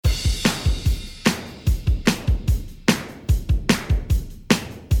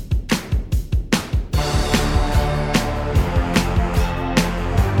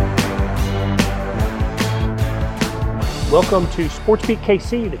Welcome to SportsBeat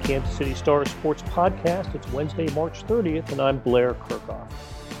KC, the Kansas City Star Sports Podcast. It's Wednesday, March 30th, and I'm Blair Kirchhoff.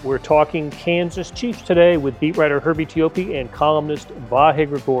 We're talking Kansas Chiefs today with beat writer Herbie Teope and columnist Vahe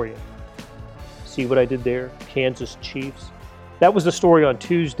Gregorian. See what I did there? Kansas Chiefs. That was the story on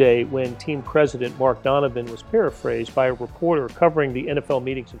Tuesday when team president Mark Donovan was paraphrased by a reporter covering the NFL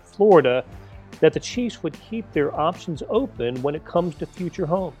meetings in Florida that the Chiefs would keep their options open when it comes to future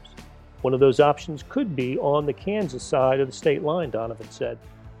homes. One of those options could be on the Kansas side of the state line, Donovan said.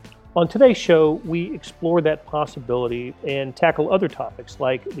 On today's show, we explore that possibility and tackle other topics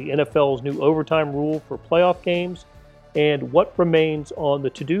like the NFL's new overtime rule for playoff games and what remains on the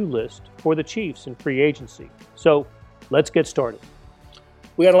to-do list for the Chiefs in free agency. So let's get started.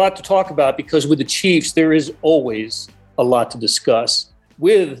 We got a lot to talk about because with the Chiefs, there is always a lot to discuss.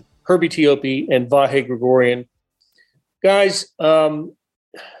 With Herbie Teope and Vahe Gregorian. Guys,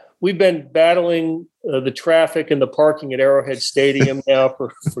 we've been battling the traffic and the parking at Arrowhead Stadium now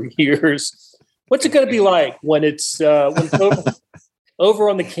for years. What's it going to be like when it's over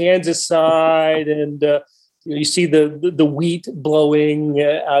on the Kansas side and you see the wheat blowing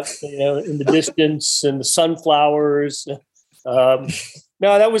out in the distance and the sunflowers? Now,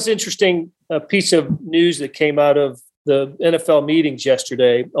 that was interesting piece of news that came out of the NFL meetings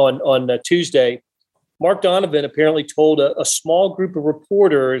yesterday on Tuesday. Mark Donovan apparently told a small group of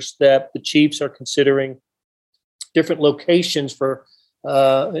reporters that the Chiefs are considering different locations for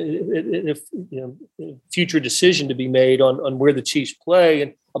future decision to be made on where the Chiefs play.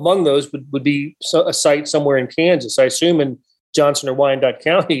 And among those would be a site somewhere in Kansas, I assume in Johnson or Wyandotte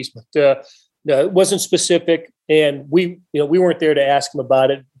counties, but it wasn't specific. And we weren't there to ask him about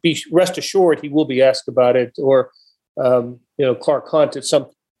it. Rest assured, he will be asked about it, or Clark Hunt at some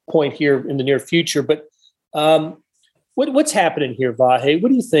point here in the near future. But what's happening here, Vahe? What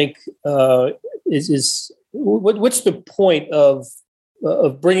do you think what's the point of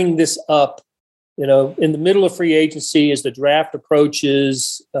bringing this up? In the middle of free agency as the draft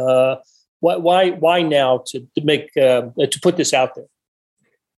approaches. Why now to put this out there?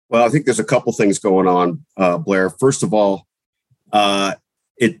 Well, I think there's a couple things going on, Blair. First of all,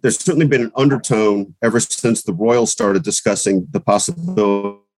 there's certainly been an undertone ever since the Royals started discussing the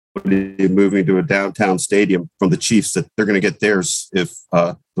possibility of moving to a downtown stadium from the Chiefs that they're going to get theirs if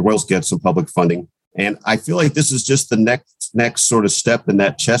the Royals get some public funding. And I feel like this is just the next sort of step in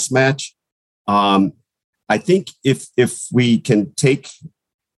that chess match. I think if we can take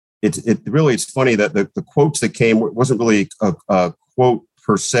it really, it's funny that the quotes that came wasn't really a quote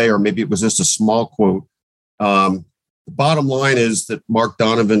per se, or maybe it was just a small quote. The bottom line is that Mark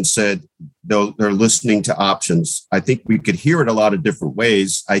Donovan said they're listening to options. I think we could hear it a lot of different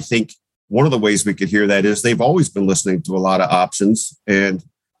ways. I think one of the ways we could hear that is they've always been listening to a lot of options. And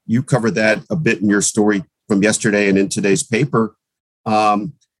you covered that a bit in your story from yesterday and in today's paper.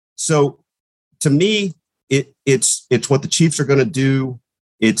 So to me, it's what the Chiefs are going to do.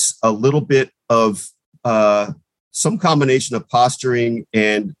 It's a little bit of some combination of posturing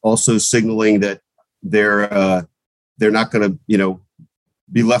and also signaling that they're not going to,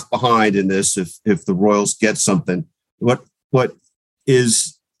 be left behind in this if the Royals get something. What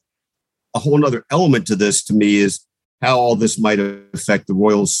is a whole nother element to this to me is how all this might affect the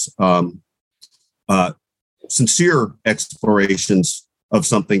Royals' sincere explorations of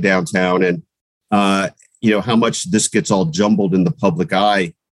something downtown, and how much this gets all jumbled in the public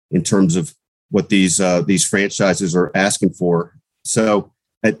eye in terms of what these franchises are asking for. So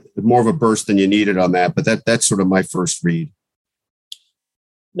more of a burst than you needed on that, but that's sort of my first read.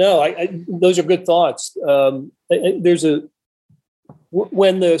 No, those are good thoughts. When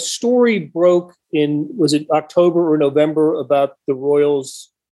the story broke was it October or November about the Royals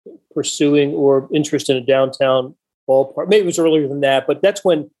pursuing or interest in a downtown ballpark? Maybe it was earlier than that, but that's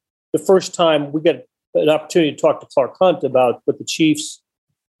when the first time we got an opportunity to talk to Clark Hunt about what the Chiefs'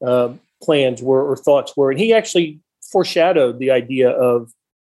 plans were or thoughts were, and he actually foreshadowed the idea of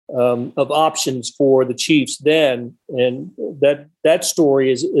options for the Chiefs then, and that story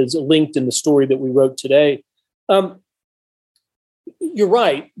is linked in the story that we wrote today. You're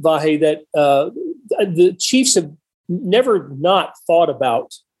right, Vahe, that the Chiefs have never not thought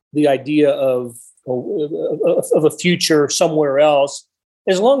about the idea of a future somewhere else,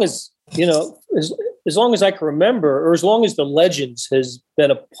 as long as as long as I can remember, or as long as the Legends has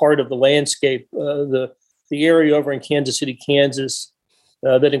been a part of the landscape. The area over in Kansas City, Kansas.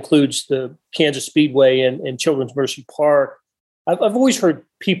 That includes the Kansas Speedway and Children's Mercy Park. I've always heard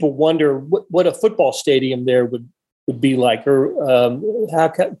people wonder what a football stadium there would be like, or how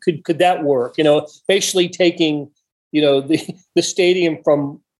could that work? Basically taking the stadium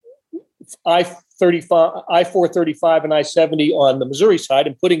from I-435 and I-70 on the Missouri side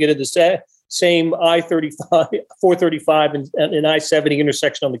and putting it in the same I-35, 435 and I-70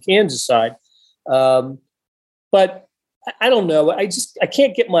 intersection on the Kansas side. But I don't know. I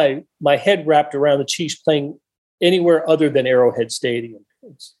can't get my head wrapped around the Chiefs playing anywhere other than Arrowhead Stadium.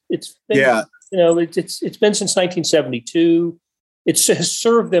 It's been, it's been since 1972. It has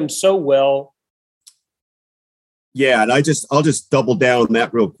served them so well. Yeah, and I'll just double down on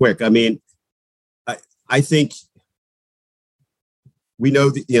that real quick. I mean, I think we know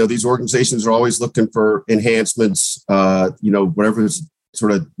that, these organizations are always looking for enhancements. Whatever is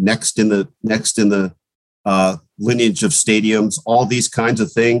sort of next in the lineage of stadiums, all these kinds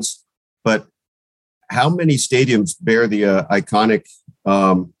of things. But how many stadiums bear the iconic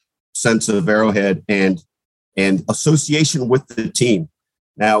sense of Arrowhead and association with the team?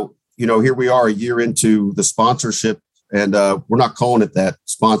 Now, here we are a year into the sponsorship, and we're not calling it that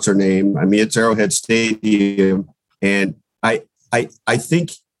sponsor name. I mean, it's Arrowhead Stadium, and I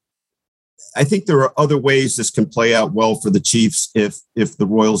think there are other ways this can play out well for the Chiefs if the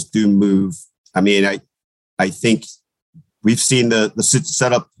Royals do move. I mean, I think we've seen the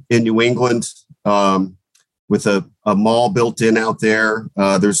setup in New England with a mall built in out there.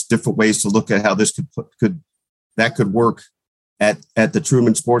 There's different ways to look at how this could work at the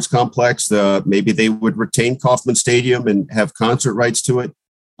Truman Sports Complex. Maybe they would retain Kauffman Stadium and have concert rights to it.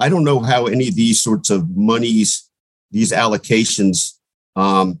 I don't know how any of these sorts of monies, these allocations,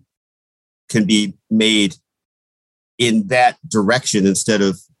 can be made in that direction instead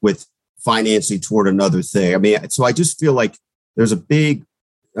of with financing toward another thing. I mean, so I just feel like there's a big,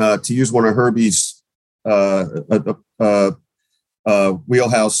 to use one of Herbie's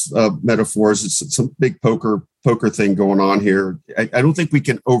wheelhouse metaphors, it's some big poker thing going on here. I don't think we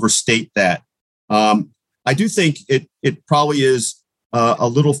can overstate that. I do think it probably is a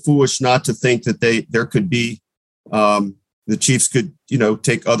little foolish not to think that there could be the Chiefs could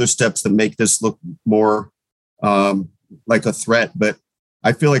take other steps to make this look more like a threat. But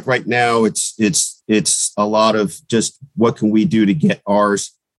I feel like right now it's a lot of just what can we do to get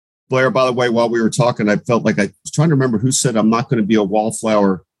ours. Blair, by the way, while we were talking, I felt like I was trying to remember who said I'm not going to be a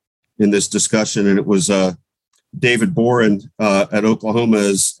wallflower in this discussion, and it was David Boren at Oklahoma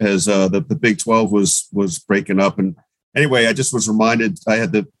as the Big 12 was breaking up. And anyway, I just was reminded, I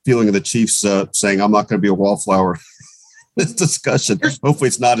had the feeling of the Chiefs saying I'm not going to be a wallflower in this discussion. Hopefully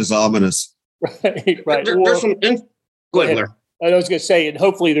it's not as ominous. Right. There's some. Go ahead, Blair. I was going to say, and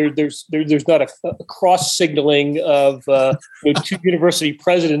hopefully there's not a cross signaling of two university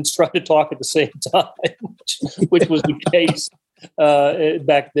presidents trying to talk at the same time, which was the case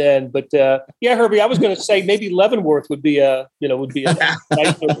back then. But yeah, Herbie, I was going to say maybe Leavenworth would be a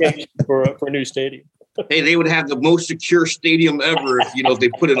nice location for a new stadium. Hey, they would have the most secure stadium ever if they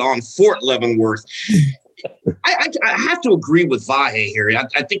put it on Fort Leavenworth. I have to agree with Vahe here.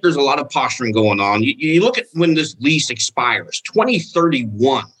 I think there's a lot of posturing going on. You look at when this lease expires,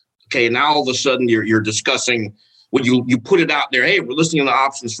 2031. Okay, now all of a sudden you're discussing when you put it out there. Hey, we're listening to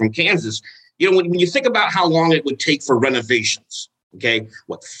options from Kansas. When you think about how long it would take for renovations. Okay,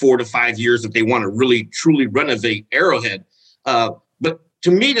 4 to 5 years if they want to really truly renovate Arrowhead. But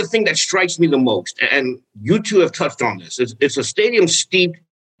to me, the thing that strikes me the most, and you two have touched on this, it's a stadium steeped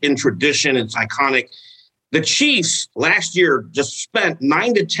in tradition. It's iconic. The Chiefs last year just spent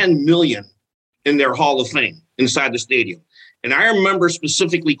 $9 to $10 million in their Hall of Fame inside the stadium. And I remember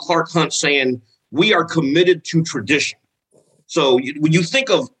specifically Clark Hunt saying, we are committed to tradition. So when you think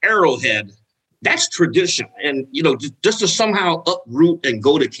of Arrowhead, that's tradition. And, just to somehow uproot and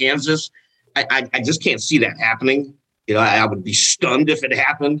go to Kansas, I just can't see that happening. I would be stunned if it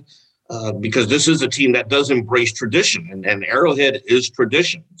happened. Because this is a team that does embrace tradition, and Arrowhead is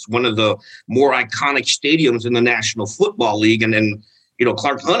tradition. It's one of the more iconic stadiums in the National Football League, and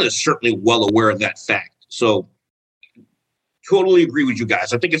Clark Hunt is certainly well aware of that fact. So, totally agree with you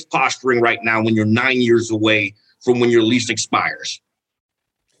guys. I think it's posturing right now when you're 9 years away from when your lease expires.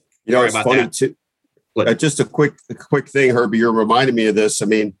 It's funny too. Just a quick thing, Herbie. You're reminding me of this. I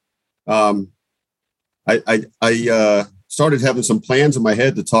mean, I started having some plans in my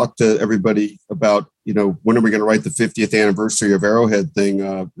head to talk to everybody about, when are we going to write the 50th anniversary of Arrowhead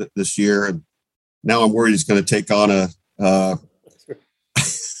thing this year? And now I'm worried it's going to take on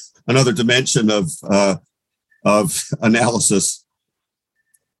another dimension of analysis.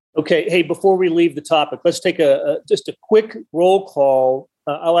 Okay. Hey, before we leave the topic, let's take just a quick roll call.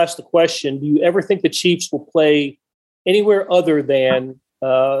 I'll ask the question. Do you ever think the Chiefs will play anywhere other than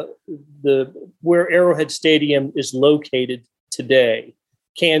where Arrowhead Stadium is located today,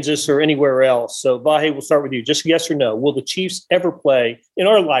 Kansas or anywhere else? So Vahe, we'll start with you. Just yes or no. Will the Chiefs ever play in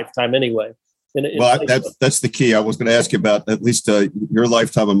our lifetime anyway, Well, that's the key. I was going to ask you about at least your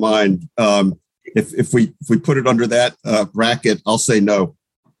lifetime of mine. If we put it under that bracket, I'll say no.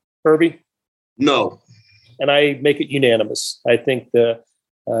 Herbie? No. And I make it unanimous. I think I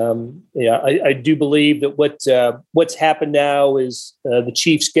do believe that what's happened now is the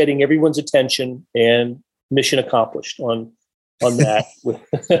Chiefs getting everyone's attention and mission accomplished on that.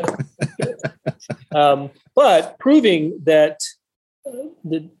 But proving that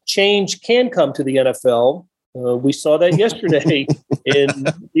the change can come to the NFL. We saw that yesterday in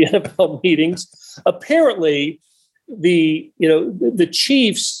the NFL meetings. Apparently, the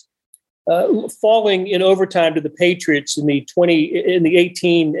Chiefs falling in overtime to the Patriots in the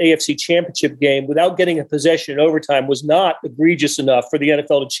 18 AFC Championship game without getting a possession in overtime was not egregious enough for the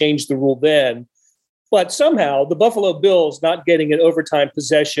NFL to change the rule then. But somehow the Buffalo Bills not getting an overtime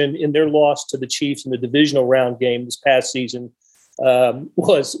possession in their loss to the Chiefs in the divisional round game this past season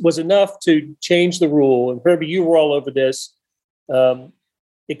was enough to change the rule. And Herbie, you were all over this.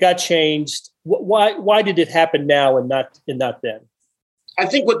 It got changed. Why did it happen now and not then? I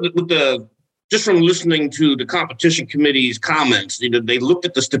think with the just from listening to the competition committee's comments, they looked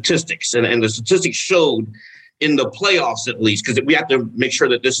at the statistics and the statistics showed in the playoffs, at least, because we have to make sure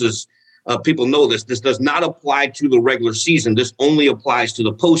that this is people know this. This does not apply to the regular season. This only applies to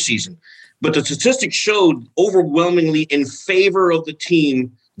the postseason. But the statistics showed overwhelmingly in favor of the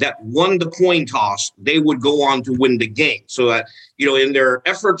team that won the coin toss, they would go on to win the game. So that, in their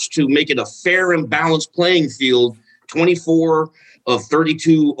efforts to make it a fair and balanced playing field, 24 of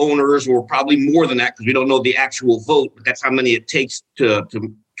 32 owners, or probably more than that because we don't know the actual vote, but that's how many it takes to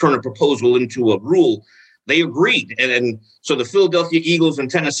turn a proposal into a rule. They agreed. And so the Philadelphia Eagles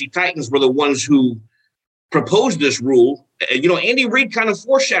and Tennessee Titans were the ones who proposed this rule. Andy Reid kind of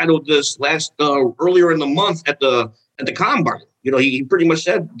foreshadowed this earlier in the month at the combine. He pretty much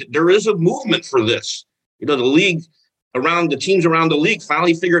said there is a movement for this. The league the teams around the league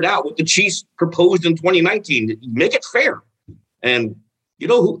finally figured out what the Chiefs proposed in 2019. Make it fair. And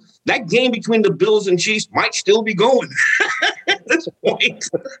that game between the Bills and Chiefs might still be going at this point.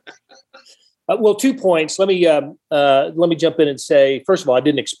 Well, 2 points. Let me jump in and say, first of all, I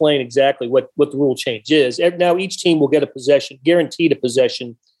didn't explain exactly what the rule change is. Now each team will get a possession, guaranteed a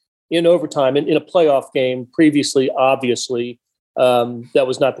possession in overtime in a playoff game. Previously, obviously, that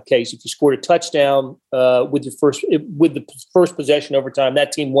was not the case. If you scored a touchdown with the first possession overtime,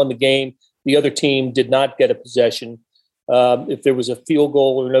 that team won the game. The other team did not get a possession. If there was a field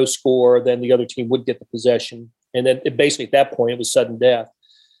goal or no score, then the other team would get the possession. And then basically at that point, it was sudden death.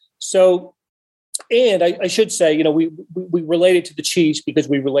 So, and I should say, we related to the Chiefs because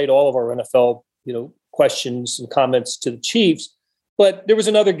we relate all of our NFL, questions and comments to the Chiefs. But there was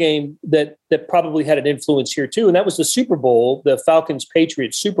another game that probably had an influence here too, and that was the Super Bowl, the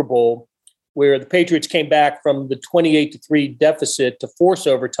Falcons-Patriots Super Bowl, where the Patriots came back from the 28-3 deficit to force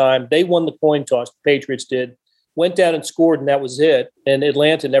overtime. They won the coin toss, the Patriots did, went down and scored, and that was it. And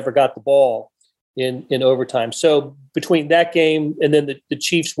Atlanta never got the ball in overtime. So between that game and then the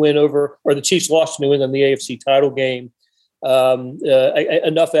Chiefs the Chiefs lost to New England in the AFC title game,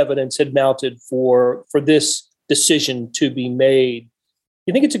 enough evidence had mounted for this decision to be made.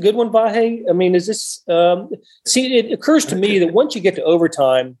 You think it's a good one, Vahe? I mean, is this it occurs to me that once you get to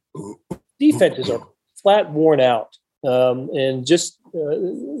overtime, defenses are flat worn out. And just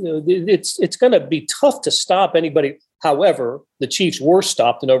it's going to be tough to stop anybody. However, the Chiefs were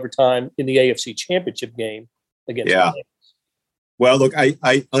stopped in overtime in the AFC Championship game against the Rams. Well, look, I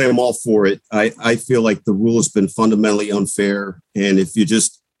am all for it. I feel like the rule has been fundamentally unfair. And if you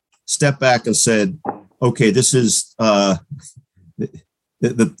just step back and said, okay, this is the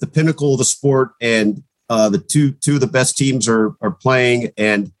pinnacle of the sport, and the two of the best teams are playing,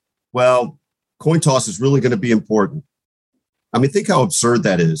 and, well, coin toss is really going to be important. I mean, think how absurd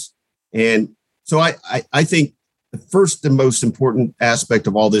that is. And so I think the first and most important aspect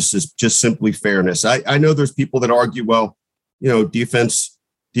of all this is just simply fairness. I know there's people that argue, well, defenses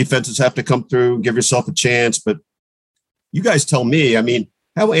have to come through and give yourself a chance. But you guys tell me, I mean,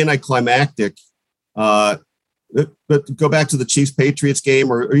 how anticlimactic, but go back to the Chiefs-Patriots game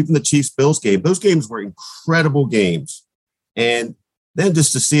or even the Chiefs-Bills game. Those games were incredible games. And then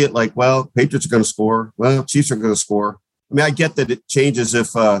just to see it like, well, Patriots are going to score. Well, Chiefs are going to score. I mean, I get that it changes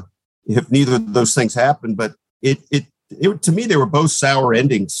if neither of those things happen, but it to me, they were both sour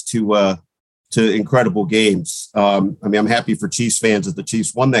endings to incredible games. I mean, I'm happy for Chiefs fans that the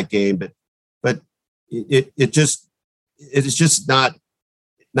Chiefs won that game, but it's just not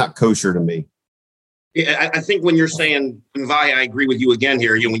kosher to me. Yeah, I think when you're saying, and Vi, I agree with you again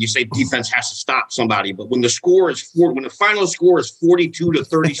here, when you say defense has to stop somebody, but when the final score is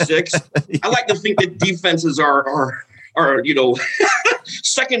 42-36, I like to think that defenses are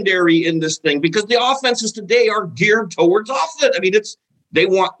secondary in this thing, because the offenses today are geared towards offense. I mean, they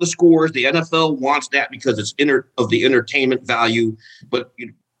want the scores. The NFL wants that because it's of the entertainment value, but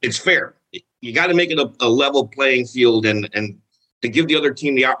it's fair. You got to make it a level playing field, and to give the other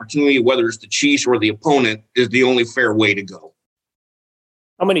team the opportunity, whether it's the Chiefs or the opponent, is the only fair way to go.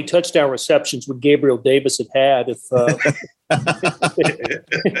 How many touchdown receptions would Gabriel Davis have had if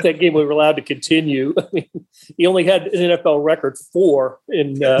that game were allowed to continue? I mean, he only had an NFL record 4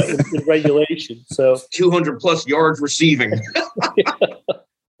 in regulation. So 200 plus yards receiving.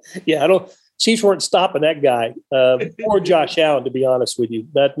 Yeah, Chiefs weren't stopping that guy or Josh Allen, to be honest with you.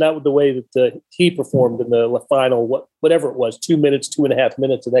 Not the way that he performed in the final, whatever it was, 2 minutes, 2.5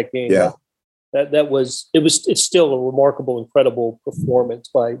 minutes of that game. Yeah, it's still a remarkable, incredible performance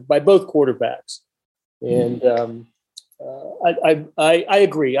by both quarterbacks. And I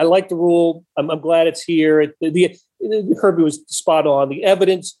agree. I like the rule. I'm glad it's here. Herbie was spot on. The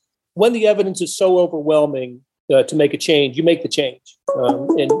evidence, when the evidence is so overwhelming to make a change, you make the change.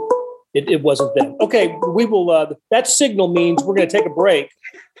 And it wasn't then. Okay, we will. That signal means we're going to take a break.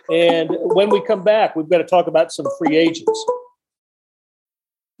 And when we come back, we've got to talk about some free agents.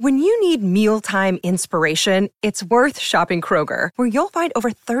 When you need mealtime inspiration, it's worth shopping Kroger, where you'll find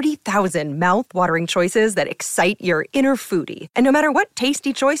over 30,000 mouth-watering choices that excite your inner foodie. And no matter what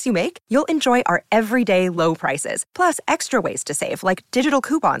tasty choice you make, you'll enjoy our everyday low prices, plus extra ways to save, like digital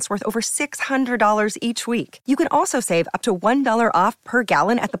coupons worth over $600 each week. You can also save up to $1 off per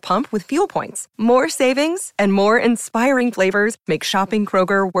gallon at the pump with fuel points. More savings and more inspiring flavors make shopping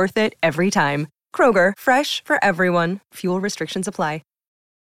Kroger worth it every time. Kroger, fresh for everyone. Fuel restrictions apply.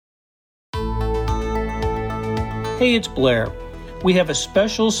 Hey, it's Blair. We have a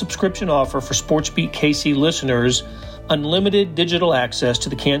special subscription offer for SportsBeat KC listeners, unlimited digital access to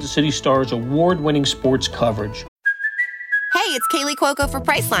the Kansas City Star's award-winning sports coverage. Hey, it's Kaylee Cuoco for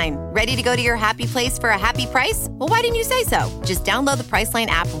Priceline. Ready to go to your happy place for a happy price? Well, why didn't you say so? Just download the Priceline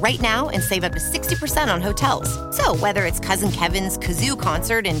app right now and save up to 60% on hotels. So whether it's Cousin Kevin's Kazoo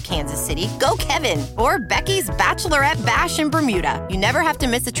Concert in Kansas City, go Kevin, or Becky's Bachelorette Bash in Bermuda, you never have to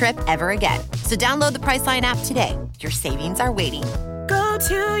miss a trip ever again. So download the Priceline app today. Your savings are waiting. Go to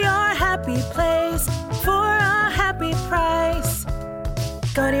your happy place for a happy price.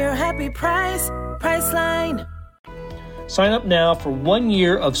 Go to your happy price, Priceline. Sign up now for 1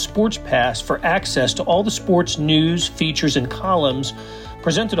 year of Sports Pass for access to all the sports news, features, and columns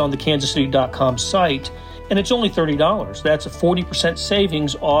presented on the kansascity.com site, and it's only $30. That's a 40%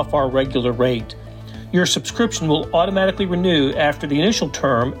 savings off our regular rate. Your subscription will automatically renew after the initial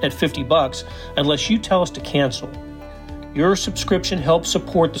term at $50 unless you tell us to cancel. Your subscription helps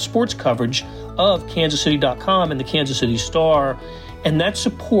support the sports coverage of kansascity.com and the Kansas City Star, and that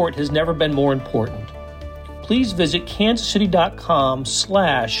support has never been more important. Please visit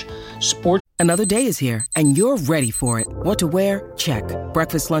kansascity.com/sports. Another day is here, and you're ready for it. What to wear? Check.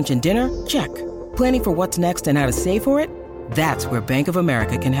 Breakfast, lunch, and dinner? Check. Planning for what's next and how to save for it? That's where Bank of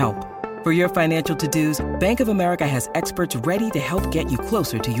America can help. For your financial to-dos, Bank of America has experts ready to help get you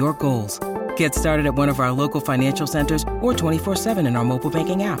closer to your goals. Get started at one of our local financial centers or 24/7 in our mobile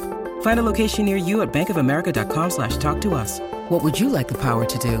banking app. Find a location near you at bankofamerica.com/talktous. What would you like the power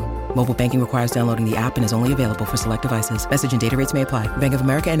to do? Mobile banking requires downloading the app and is only available for select devices. Message and data rates may apply. Bank of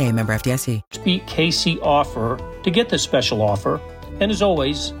America NA, member FDIC. Beat KC offer to get this special offer. And as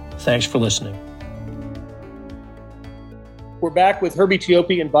always, thanks for listening. We're back with Herbie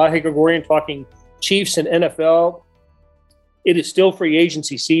Teope and Vahe Gregorian talking Chiefs and NFL. It is still free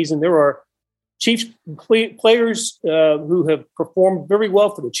agency season. There are Chiefs players who have performed very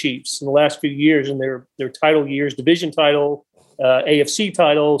well for the Chiefs in the last few years in their title years, division title, AFC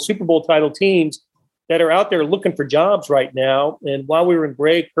title, Super Bowl title teams that are out there looking for jobs right now. And while we were in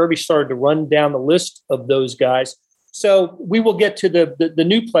break, Herbie started to run down the list of those guys. So we will get to the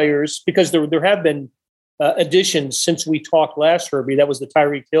new players because there have been additions since we talked last, Herbie. That was the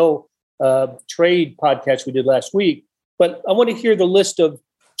Tyreek Hill trade podcast we did last week. But I want to hear the list of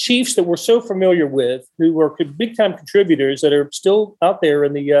Chiefs that we're so familiar with, who are big-time contributors that are still out there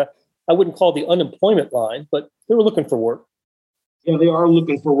in the, I wouldn't call the unemployment line, but they were looking for work. Yeah, they are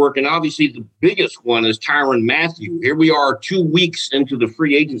looking for work. And obviously the biggest one is Tyrann Mathieu. Here we are 2 weeks into the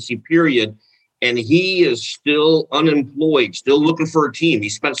free agency period, and he is still unemployed, still looking for a team. He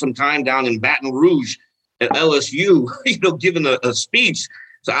spent some time down in Baton Rouge at LSU, giving a speech.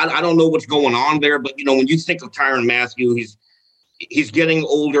 So I don't know what's going on there. But, when you think of Tyrann Mathieu, he's getting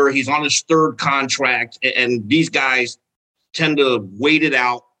older. He's on his third contract, and these guys tend to wait it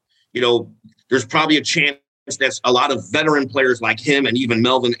out. There's probably a chance that a lot of veteran players like him and even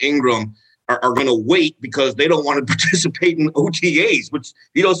Melvin Ingram are going to wait because they don't want to participate in OTAs, which,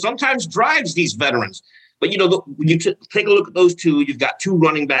 sometimes drives these veterans. But, when you take a look at those two, you've got two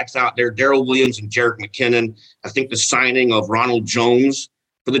running backs out there, Darrell Williams and Jerick McKinnon. I think the signing of Ronald Jones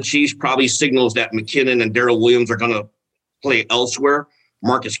for the Chiefs probably signals that McKinnon and Darrell Williams are going to play elsewhere.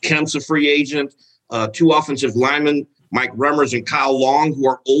 Marcus Kemp's a free agent. Two offensive linemen, Mike Remmers and Kyle Long, who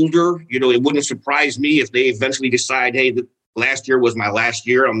are older. It wouldn't surprise me if they eventually decide, hey, last year was my last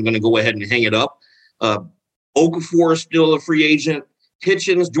year. I'm going to go ahead and hang it up. Okafor is still a free agent.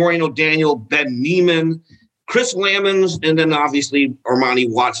 Hitchens, Dorian O'Daniel, Ben Neiman, Chris Lammons, and then obviously Armani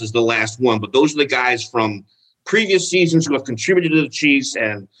Watts is the last one. But those are the guys from previous seasons who have contributed to the Chiefs,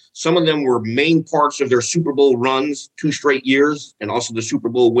 and some of them were main parts of their Super Bowl runs 2 straight years and also the Super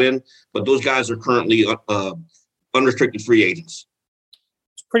Bowl win. But those guys are currently unrestricted free agents.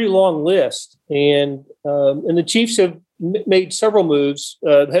 It's a pretty long list, and the Chiefs have made several moves,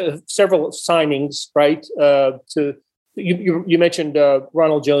 several signings, right? You mentioned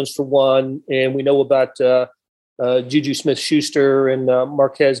Ronald Jones for one, and we know about Juju Smith-Schuster and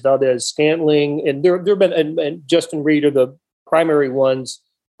Marquez Valdez-Scantling, and there have been and Justin Reed are the primary ones.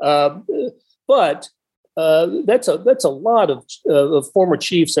 But that's a lot of former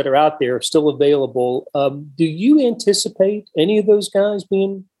Chiefs that are out there still available. Do you anticipate any of those guys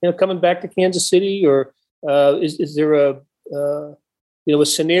being coming back to Kansas City, or is there a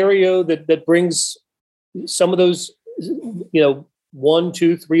scenario that brings some of those 1,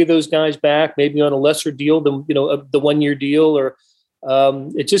 2, 3 of those guys back, maybe on a lesser deal than the 1-year deal, or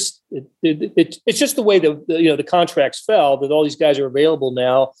it's just the way the contracts fell that all these guys are available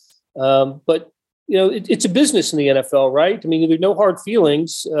now. But it's a business in the NFL, right? I mean, there's no hard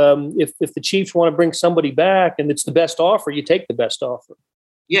feelings. If the Chiefs want to bring somebody back and it's the best offer, you take the best offer.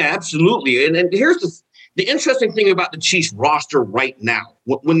 Yeah, absolutely. And here's the interesting thing about the Chiefs roster right now.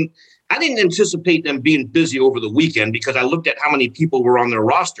 When I didn't anticipate them being busy over the weekend because I looked at how many people were on their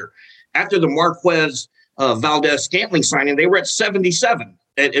roster. After the Marquez Valdez-Scantling signing, they were at 77.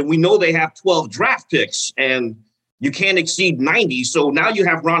 And we know they have 12 draft picks, and you can't exceed 90. So now you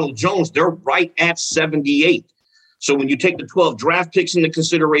have Ronald Jones. They're right at 78. So when you take the 12 draft picks into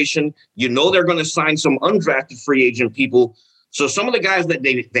consideration, they're going to sign some undrafted free agent people. So some of the guys that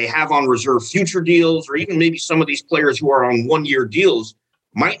they have on reserve future deals, or even maybe some of these players who are on 1-year deals,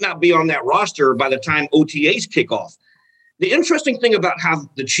 might not be on that roster by the time OTAs kick off. The interesting thing about how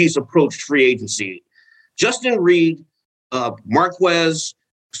the Chiefs approached free agency, Justin Reed, Marquez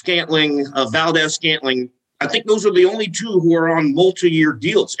Scantling, Valdez-Scantling, I think those are the only two who are on multi-year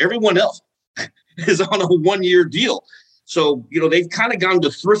deals. Everyone else is on a 1-year deal. So, they've kind of gone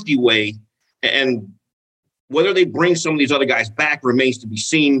the thrifty way, and whether they bring some of these other guys back remains to be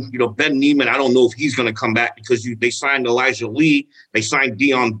seen. Ben Neiman, I don't know if he's going to come back because they signed Elijah Lee. They signed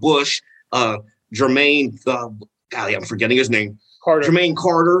Deon Bush, Jermaine, I'm forgetting his name. Jermaine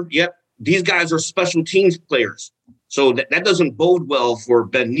Carter. Yep. These guys are special teams players. So that doesn't bode well for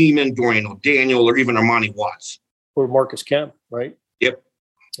Ben Neiman, Dorian O'Daniel, or even Armani Watts. Or Marcus Kemp, right? Yep.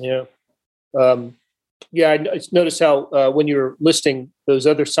 Yeah. I noticed how when you were listing those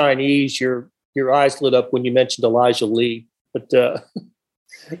other signees, your eyes lit up when you mentioned Elijah Lee, but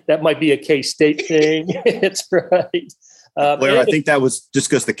that might be a K-State thing. It's right. Blair, I think that was just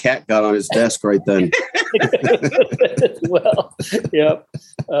because the cat got on his desk right then. Well, yep.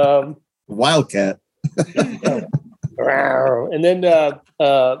 Wildcat. And then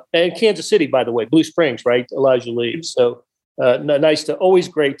and Kansas City, by the way, Blue Springs, right? Elijah Lee. So always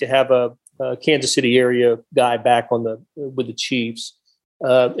great to have a Kansas City area guy back with the Chiefs.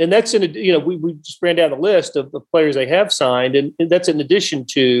 And that's we just ran down the list of the players they have signed, and that's in addition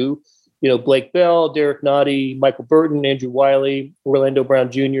to, Blake Bell, Derek Nottie, Michael Burton, Andrew Wiley, Orlando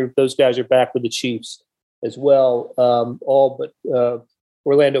Brown Jr. Those guys are back with the Chiefs as well. All but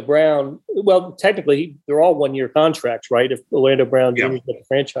Orlando Brown. Well, technically, they're all 1-year contracts, right? If Orlando Brown Jr. got the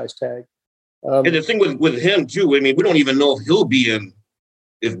franchise tag. And the thing with him too, I mean, we don't even know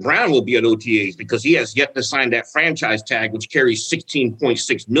if Brown will be at OTAs because he has yet to sign that franchise tag, which carries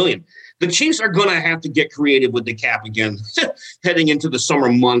 $16.6 million. The Chiefs are going to have to get creative with the cap again, heading into the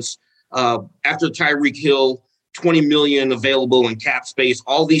summer months. After Tyreek Hill, $20 million available in cap space,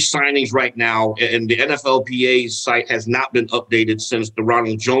 all these signings right now, and the NFLPA's site has not been updated since the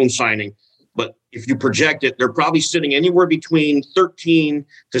Ronald Jones signing. But if you project it, they're probably sitting anywhere between 13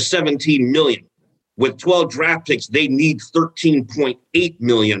 to 17 million. With 12 draft picks, they need 13.8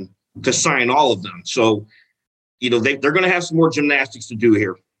 million to sign all of them. So they're going to have some more gymnastics to do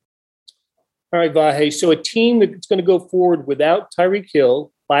here. All right, Vahe. So a team that's going to go forward without Tyreek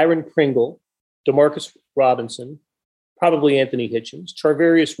Hill, Byron Pringle, Demarcus Robinson, probably Anthony Hitchens,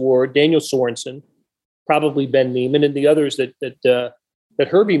 Charvarius Ward, Daniel Sorensen, probably Ben Niemann, and the others that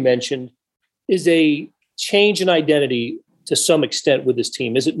Herbie mentioned, is a change in identity to some extent with this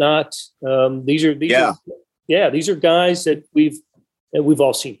team, is it not? These are guys that we've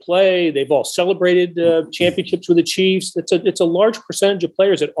all seen play. They've all celebrated championships with the Chiefs. It's a large percentage of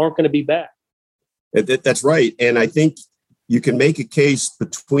players that aren't going to be back. That's right, and I think you can make a case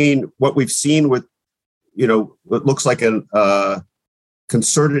between what we've seen with, what looks like a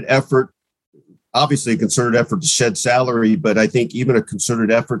concerted effort. Obviously, a concerted effort to shed salary, but I think even a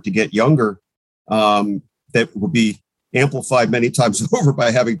concerted effort to get younger that will be amplified many times over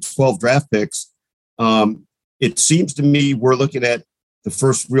by having 12 draft picks. It seems to me we're looking at the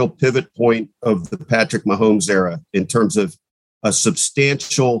first real pivot point of the Patrick Mahomes era in terms of a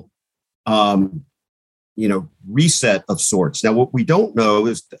substantial, reset of sorts. Now, what we don't know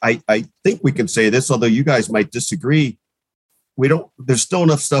is, I think we can say this, although you guys might disagree. There's still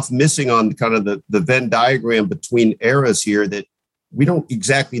enough stuff missing on kind of the Venn diagram between eras here that we don't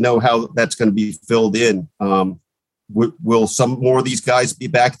exactly know how that's going to be filled in. Will some more of these guys be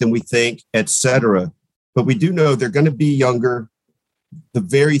back than we think, et cetera? But we do know they're going to be younger. The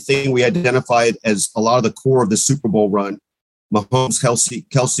very thing we identified as a lot of the core of the Super Bowl run, Mahomes,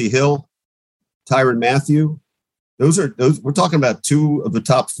 Kelsey Hill, Tyrann Mathieu. Those we're talking about two of the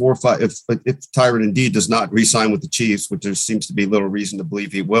top 4 or 5. If Tyrann indeed does not re-sign with the Chiefs, which there seems to be little reason to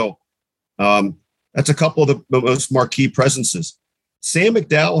believe he will, that's a couple of the most marquee presences. Sam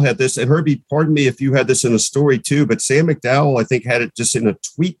McDowell had this, and Herbie, pardon me if you had this in a story too, but Sam McDowell, I think, had it just in a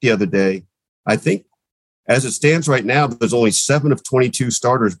tweet the other day. I think as it stands right now, there's only 7 of 22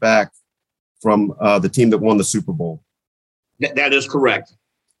 starters back from the team that won the Super Bowl. That is correct.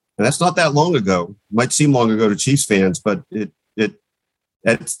 And that's not that long ago. It might seem long ago to Chiefs fans, but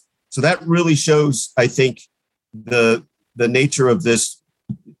so that really shows, I think, the nature of this,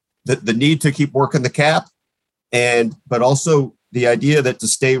 the need to keep working the cap, but also the idea that to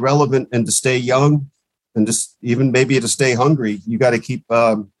stay relevant and to stay young and just even maybe to stay hungry, you got to keep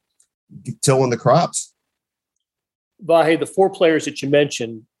tilling the crops. Vahe, the 4 players that you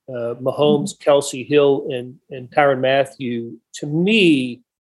mentioned, Mahomes, Kelsey Hill, and Tyrann Mathieu, to me,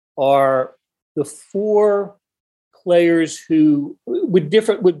 are the 4 players who, with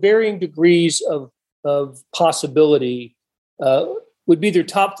varying degrees of possibility, would be their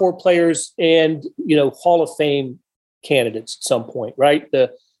top 4 players and Hall of Fame candidates at some point, right?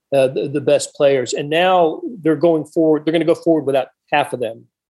 The best players, and now they're going forward. They're going to go forward without half of them.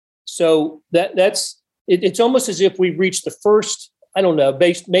 So that's it. It's almost as if we've reached the first. I don't know,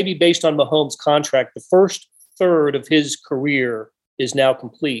 based on Mahomes' contract, the first third of his career is now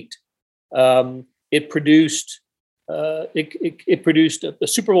complete. It produced a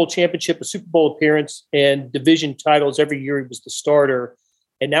Super Bowl championship, a Super Bowl appearance, and division titles every year he was the starter.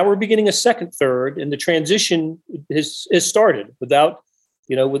 And now we're beginning a second third, and the transition has started without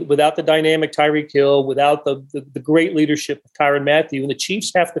the dynamic Tyreek Hill, without the great leadership of Tyrann Mathieu, and the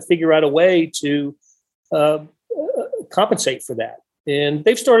Chiefs have to figure out a way to compensate for that. And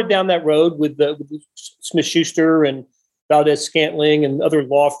they've started down that road with Smith-Schuster and Valdez-Scantling and other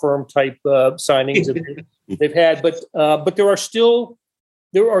law firm type signings that they've had, but there are still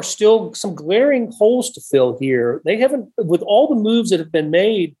some glaring holes to fill here. They haven't, with all the moves that have been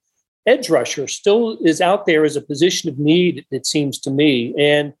made. Edge rusher still is out there as a position of need, it seems to me.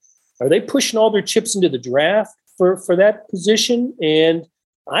 And are they pushing all their chips into the draft for that position? And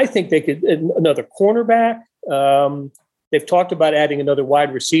I think they could another cornerback. They've talked about adding another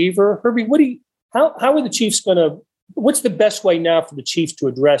wide receiver. Herbie, how are the Chiefs going to? What's the best way now for the Chiefs to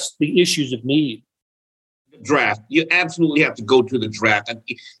address the issues of need? Draft. You absolutely have to go to the draft.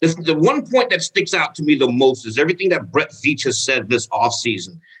 The one point that sticks out to me the most is everything that Brett Veach has said this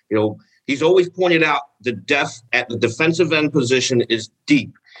offseason. He's always pointed out the depth at the defensive end position is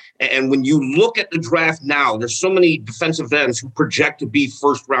deep. And when you look at the draft now, there's so many defensive ends who project to be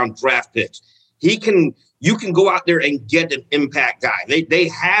first-round draft picks. You can go out there and get an impact guy. They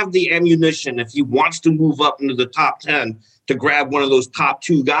have the ammunition if he wants to move up into the top 10 to grab one of those top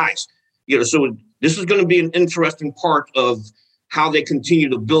 2 guys. So this is going to be an interesting part of how they continue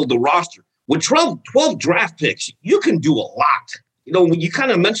to build the roster. With 12 draft picks, you can do a lot. You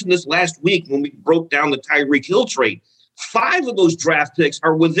kind of mentioned this last week when we broke down the Tyreek Hill trade. 5 of those draft picks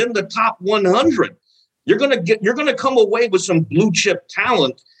are within the top 100. You're going to come away with some blue chip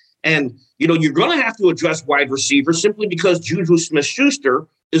talent. And, you're going to have to address wide receivers simply because Juju Smith-Schuster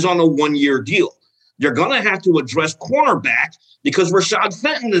is on a 1-year deal. You're going to have to address cornerback because Rashad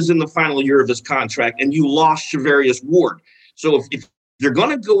Fenton is in the final year of his contract and you lost Charvarius Ward. So if you're going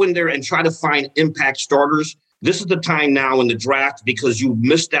to go in there and try to find impact starters, this is the time now in the draft because you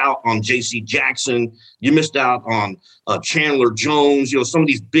missed out on J.C. Jackson. You missed out on Chandler Jones, some of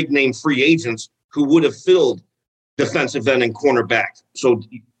these big name free agents who would have filled defensive end and cornerback. So,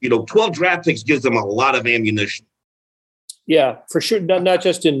 12 draft picks gives them a lot of ammunition. Yeah, for sure. Not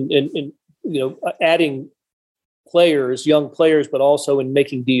just in adding players, young players, but also in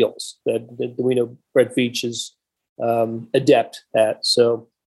making deals that we know Brett Veach is adept at. So,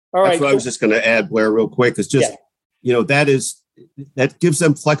 all right. That's what I was just going to add, Blair, real quick. It's just, that gives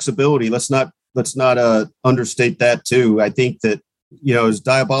them flexibility. Let's not understate that too. I think that, as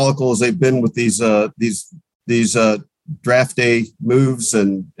diabolical as they've been with these draft day moves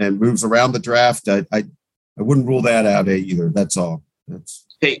and moves around the draft, I wouldn't rule that out either. That's all.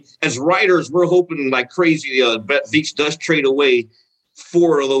 Hey, as writers, we're hoping like crazy Brett Veach does trade away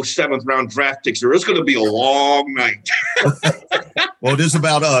 4 of those 7th round draft picks, or it's going to be a long night. Well, it is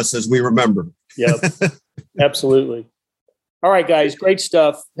about us, as we remember. Yeah, absolutely. All right, guys, great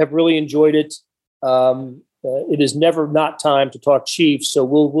stuff. Have really enjoyed it. It is never not time to talk Chiefs, so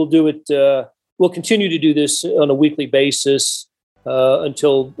we'll do it. We'll continue to do this on a weekly basis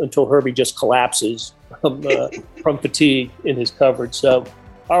until Herbie just collapses from fatigue in his coverage. So,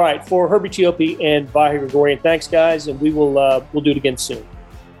 all right, for Herbie Teope and Vahe Gregorian, thanks, guys, and we'll do it again soon.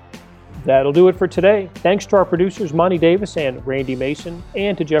 That'll do it for today. Thanks to our producers, Monty Davis and Randy Mason,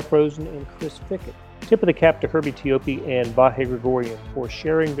 and to Jeff Rosen and Chris Fickett. Tip of the cap to Herbie Teope and Vahe Gregorian for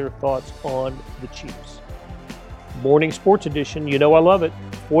sharing their thoughts on the Chiefs. Morning Sports Edition, I love it.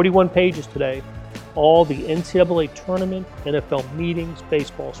 41 pages today. All the NCAA tournament, NFL meetings,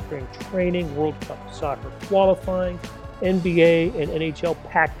 baseball spring training, World Cup soccer qualifying, NBA and NHL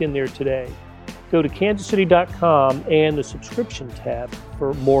packed in there today. Go to kansascity.com and the subscription tab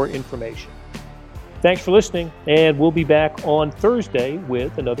for more information. Thanks for listening, and we'll be back on Thursday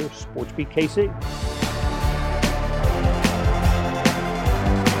with another SportsBeat KC.